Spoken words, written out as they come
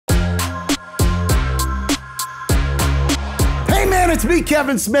it's me,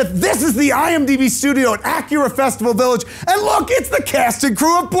 Kevin Smith. This is the IMDb studio at Acura Festival Village. And look, it's the cast and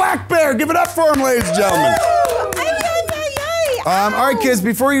crew of Black Bear. Give it up for them, ladies and gentlemen. All right, kids,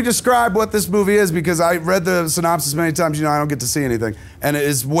 before you describe what this movie is, because I read the synopsis many times, you know I don't get to see anything, and it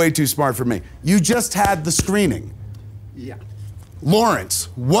is way too smart for me. You just had the screening. Yeah. Lawrence,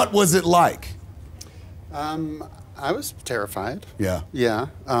 what was it like? I was terrified. Yeah. Yeah,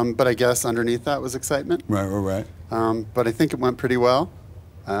 but I guess underneath that was excitement. Right. But I think it went pretty well,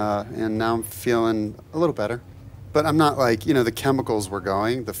 and now I'm feeling a little better. But I'm not like, you know, the chemicals were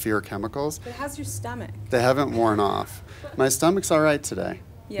going, the fear chemicals. But how's your stomach? They haven't worn off. My stomach's all right today.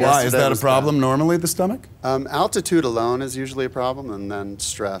 Yeah. Why? Is that a problem normally, the stomach? Altitude alone is usually a problem, and then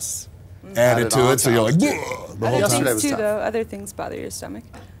stress. Added to it, so you're like, the whole Other time. things too, though. Other things bother your stomach.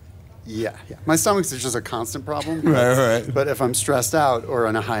 Yeah. My stomach's just a constant problem. Right. But if I'm stressed out or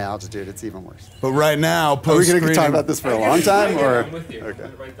on a high altitude, it's even worse. But right now, Are we post-screening... going to talk about this for a long time? Or I'm with you. Okay.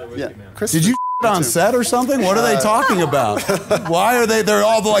 I'm right there with Yeah. you, man. Chris, Did you on set or something? What are they talking about? Why are they're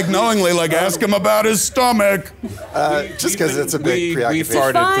all like knowingly like, ask him about his stomach? just because it's a big preoccupation. We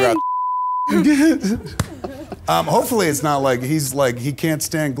farted throughout. Hopefully it's not like he can't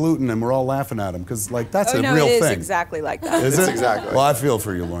stand gluten and we're all laughing at him, because like that's a real it is thing. exactly like that. Is It's it? exactly. Well, I feel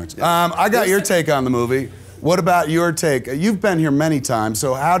for you, Lawrence. I got your take on the movie. What about your take? You've been here many times,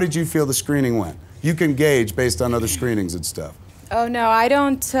 so how did you feel the screening went? You can gauge based on other screenings and stuff. Oh, no, I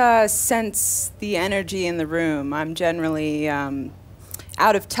don't sense the energy in the room. I'm generally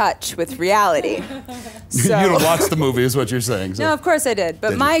out of touch with reality. So. You don't watch the movie, is what you're saying. So. No, of course I did. But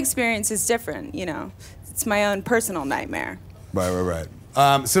Did my you? experience is different, you know. It's my own personal nightmare. Right.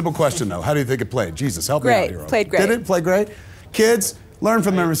 Simple question, though. How do you think it played? Jesus, help me out Great. here. Played great. Did it play great? Kids, learn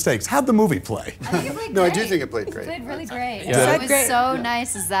from their mistakes. How'd the movie play? I think it played No, I great. do think it played great. It played really great. Yeah. What was Great. so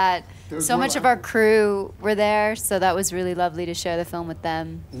nice is that so much of our crew were there, so that was really lovely to share the film with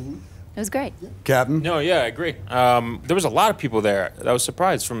them. It was great. Captain? No, yeah, I agree. There was a lot of people there. I was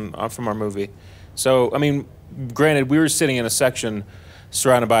surprised from our movie. So, I mean, granted, we were sitting in a section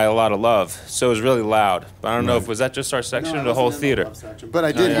surrounded by a lot of love, so it was really loud. But I don't know if was that just our section or the whole theater. But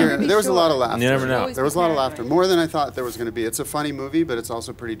I did hear there was a lot of laughter. You never know. There was a lot of laughter, more than I thought there was going to be. It's a funny movie, but it's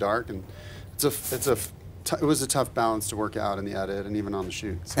also pretty dark, and it was a tough balance to work out in the edit and even on the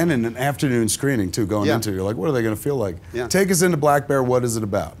shoot. So. And in an afternoon screening, too, going into it, you're like, what are they going to feel like? Yeah. Take us into Black Bear. What is it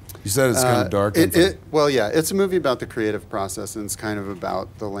about? You said it's kind of dark. Well, yeah, it's a movie about the creative process, and it's kind of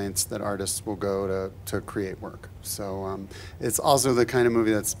about the lengths that artists will go to create work. So it's also the kind of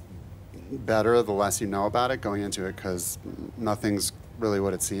movie that's better the less you know about it going into it, because nothing's really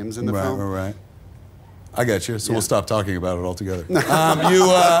what it seems in the film. Right. I got you, so we'll stop talking about it altogether.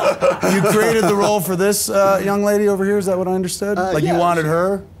 You created the role for this young lady over here, is that what I understood? You wanted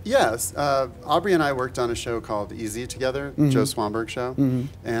her? Yes. Aubrey and I worked on a show called Easy together, Joe Swanberg show.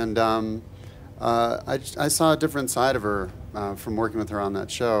 And I saw a different side of her from working with her on that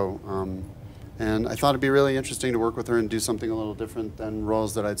show. And I thought it'd be really interesting to work with her and do something a little different than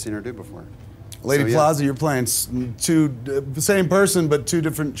roles that I'd seen her do before. Lady Plaza, you're playing same person, but two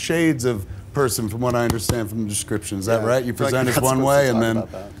different shades of person, from what I understand from the description. Is that right? You present as one way and then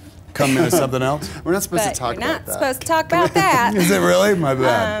come in as something else? We're not supposed to talk We're about not supposed to talk about that. Is it really? My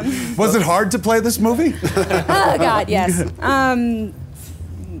bad. Was it hard to play this movie? Oh, God, yes.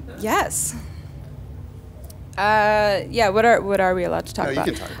 Yes. Yeah, what are we allowed to talk about?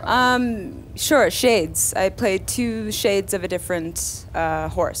 You can talk about it. Sure, shades. I played two shades of a different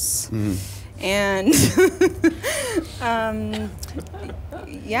horse. And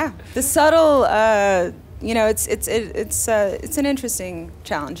yeah, the subtle, you know, it's an interesting,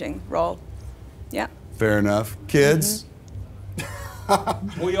 challenging role. Yeah. Fair enough. Kids?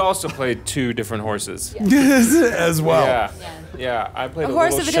 We also played two different horses. As well. Yeah. I played A a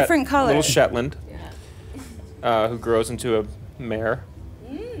horse little of a different color. little Shetland, who grows into a mare.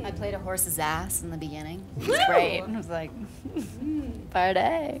 I played a horse's ass in the beginning. It was great. I was like,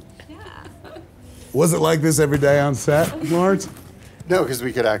 party. Was it like this every day on set, Lawrence? No, because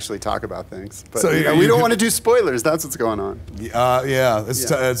we could actually talk about things. But So you know, you we don't could- want to do spoilers. That's what's going on.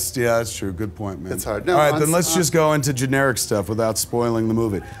 That's true. Good point, man. It's hard. No, All right, on- then let's just go into generic stuff without spoiling the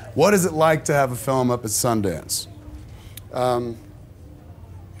movie. What is it like to have a film up at Sundance?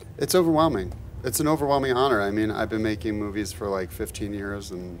 It's overwhelming. It's an overwhelming honor. I mean, I've been making movies for like 15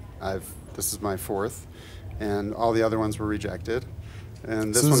 years, and this is my fourth, and all the other ones were rejected.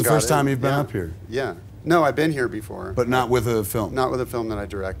 And this This is one the got first time in. you've been Yeah. up here. Yeah. No, I've been here before. But not with a film. Not with a film that I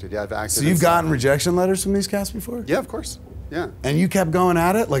directed. Yeah, I've acted. So in you've some. gotten rejection letters from these casts before? Yeah, of course. Yeah. And you kept going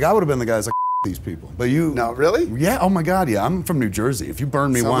at it? Like, I would have been the guys like, these people. But you... No, really? Yeah, oh my God, yeah. I'm from New Jersey. If you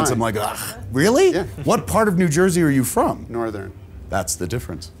burn me So once, am I. I'm like, ugh, really? Yeah. What part of New Jersey are you from? Northern. That's the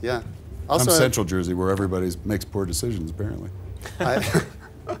difference. Yeah. I'm Also, Central Jersey, where everybody makes poor decisions, apparently. I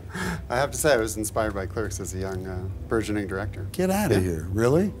have to say, I was inspired by Clerks as a young burgeoning director. Get out of here.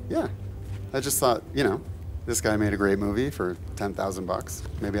 Really? Yeah. I just thought, you know, this guy made a great movie for $10,000.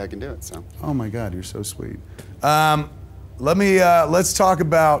 Maybe I can do it. So. Oh my God, you're so sweet. Let's talk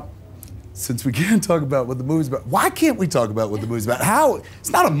about, since we can't talk about what the movie's about, why can't we talk about what the movie's about? How?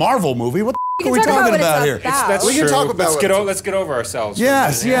 It's not a Marvel movie. What the are we talking about here? That's we can true. talk about let's get over ourselves.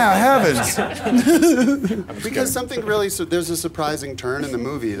 Yes, yeah, heavens. Because something really, so there's a surprising turn in the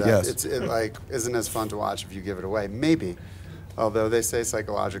movie that Yes. it like isn't as fun to watch if you give it away. Maybe, although they say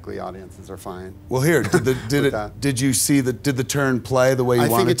psychologically audiences are fine. Well, here, did you see did the turn play the way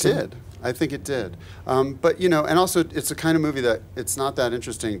you wanted to? I think it did. I think it did. But you know, and also it's a kind of movie that it's not that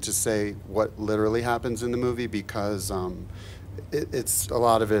interesting to say what literally happens in the movie because it's a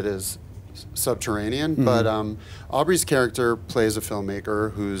lot of it is subterranean. Mm-hmm. But Aubrey's character plays a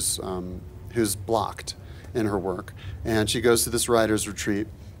filmmaker who's blocked in her work, and she goes to this writer's retreat.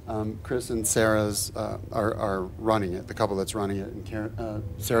 Chris and Sarah's are running it, the couple that's running it, and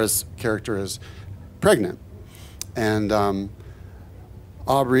Sarah's character is pregnant, and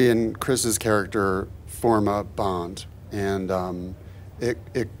Aubrey and Chris's character form a bond, and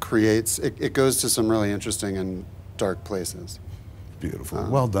it goes to some really interesting and dark places. Beautiful.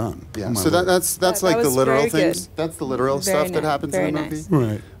 Well done. Yeah. Oh, my So word. that's That like the was literal very things. good. That's the literal Very stuff that nice. happens Very in the nice.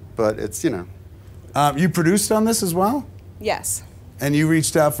 movie. Right. But it's, you know. You produced on this as well? Yes. And you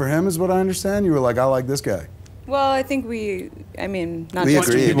reached out for him, is what I understand? You were like, I like this guy. Well, I think not We just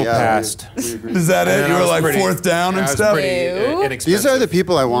agreed. people Yeah, passed. we agreed. Is that it? And You I were was like pretty- fourth down and I was stuff? pretty, No. inexpensive. These are the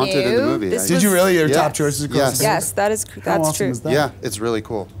people I wanted in the No, movie. this Did you really? Your top Yes. choices across Yes. the board? Yes, that's How awesome true. is that? Yeah, it's really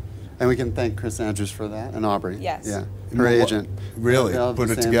cool. And we can thank Chris Andrews for that, and Aubrey. Yes. Yeah. And Her what- agent. really? They all have Put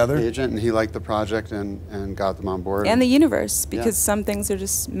the it same together? Agent, and he liked the project and got them on board. And the universe, because Yeah. some things are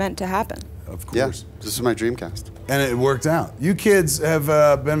just meant to happen. Of yeah, course. this is my Dreamcast. And it worked out. You kids have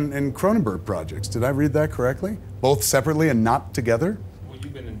been in Cronenberg projects. Did I read that correctly? Both separately and not together? Well,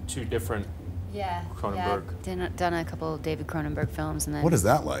 you've been in two different. Yeah. Cronenberg. Yeah, done a couple of David Cronenberg films, and then. What is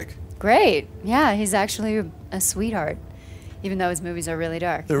that like? Great. Yeah, he's actually a sweetheart, even though his movies are really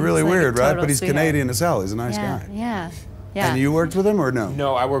dark. They're really He's like a weird, right? total But he's sweetheart. Canadian as hell. He's a nice Yeah, guy. yeah, yeah. And you worked with him or no?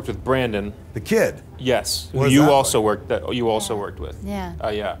 No, I worked with Brandon. The kid. Yes, What is you that also like? worked. That you also worked with. Yeah.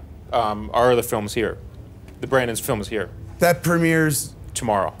 Yeah. Our other film's here. The Brandon's film is here That premieres.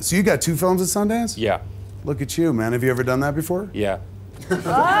 tomorrow. So you got two films at Sundance? Yeah. Look at you, man. Have you ever done that before? Yeah.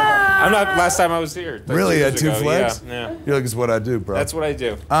 I'm not. Last time I was here. like Really? 2 Had years two ago. flags? Yeah. You're like, it's what I do, bro. That's what I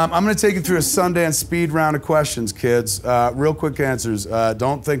do. I'm going to take you through a Sundance speed round of questions, kids. Real quick answers.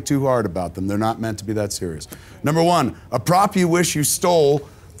 Don't think too hard about them. They're not meant to be that serious. Number one, a prop you wish you stole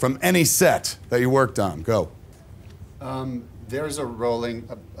from any set that you worked on. Go. There's a rolling.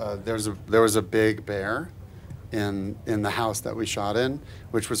 There was a big bear in the house that we shot in,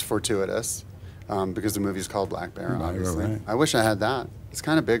 which was fortuitous because the movie's called Black Bear. Right, Obviously, right. I wish I had that. It's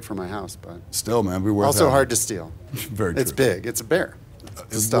kind of big for my house, but Still, man, be worth also having. hard to steal. Very true. It's big. It's a bear. It's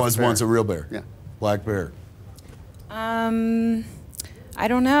a It stuffed was bear. once a real bear. Yeah. Black bear. I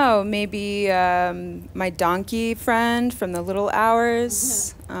don't know. Maybe my donkey friend from the Little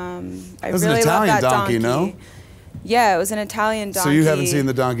Hours. I was an really love Italian that donkey, no? Yeah, it was an Italian donkey. So you haven't seen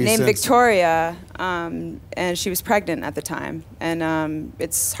the donkey named since? Victoria, and she was pregnant at the time. And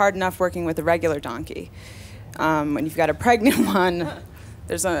it's hard enough working with a regular donkey. When you've got a pregnant one,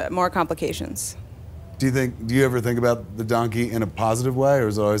 there's more complications. Do you ever think about the donkey in a positive way, or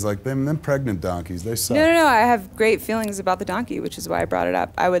is it always like, them pregnant donkeys, they suck? No. I have great feelings about the donkey, which is why I brought it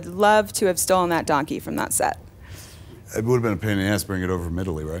up. I would love to have stolen that donkey from that set. It would have been a pain in the ass bringing it over from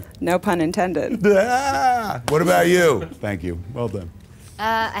Italy, right? No pun intended. What about you? Thank you. Well done.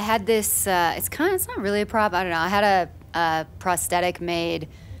 I had this. It's not really a prop. I don't know. I had a prosthetic made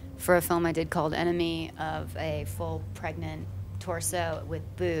for a film I did called Enemy of a full pregnant torso with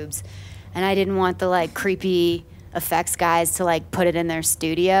boobs, and I didn't want the like creepy effects guys to like put it in their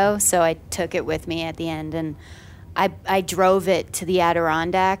studio, so I took it with me at the end, and I drove it to the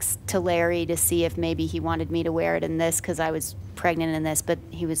Adirondacks to Larry to see if maybe he wanted me to wear it in this because I was pregnant in this, but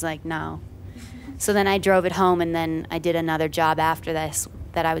he was like, no. So then I drove it home, and then I did another job after this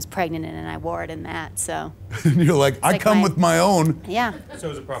that I was pregnant in, and I wore it in that. So You're like, I like come my- with my own. yeah, So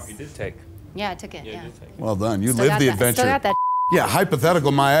it was a prop you did take. yeah, I took it. Yeah, Yeah, you did take. Well done. You Still lived got the that- adventure. Still got that. Yeah,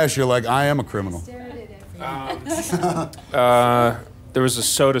 hypothetical, my ass, you're like, I am a criminal. There was a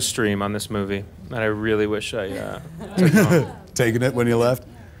soda stream on this movie that I really wish I took home. Taking it when you left.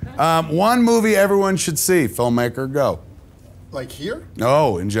 One movie everyone should see. Filmmaker, go. Like here?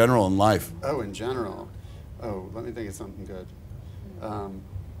 No, in general, in life. Oh, in general. Oh, let me think of something good.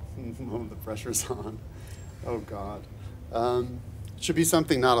 The pressure's on. Oh, God. Should be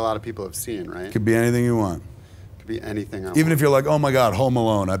something not a lot of people have seen, right? Could be anything you want. Could be anything else. Even if you're like, oh my God, Home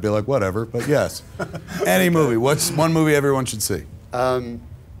Alone, I'd be like, whatever. But yes, any movie. What's one movie everyone should see?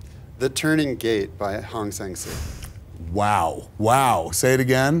 The Turning Gate by Hong Sang-soo. Wow. Wow. Say it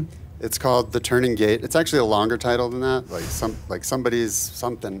again. It's called The Turning Gate. It's actually a longer title than that, like somebody's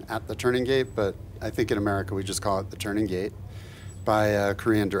something at the Turning Gate, but I think in America we just call it The Turning Gate by a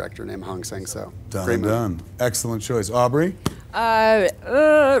Korean director named Hong Sang-soo. Done Great and movie. done. Excellent choice. Aubrey?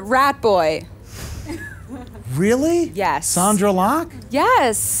 Rat Boy. Really? Yes. Sandra Locke?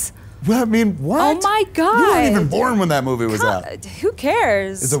 Yes. Well, I mean, what? Oh my God. You weren't even born when that movie was out. Who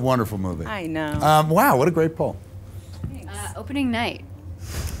cares? It's a wonderful movie. I know. Wow, what a great poll. Opening night,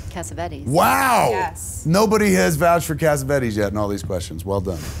 Cassavetes. Wow. Yes. Nobody has vouched for Cassavetes yet in all these questions. Well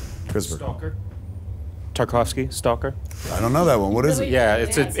done. Christopher. Stalker. Tarkovsky, Stalker. I don't know that one. What is it? Yeah,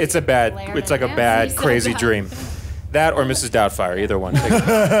 it's like a bad crazy dream. That or Mrs. Doubtfire, either one.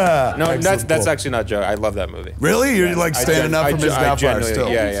 No, that's Cool. actually not a joke. I love that movie. Really? You're like standing up for Miss Doubtfire still?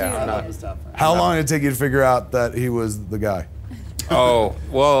 Yeah. I'm not. How long did it take you to figure out that he was the guy? Oh,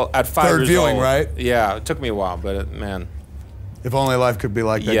 well, at 5 Third years viewing, old, right? Yeah, it took me a while, but man. If only life could be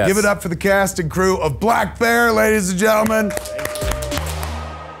like that. Yes. Give it up for the cast and crew of Black Bear, ladies and gentlemen.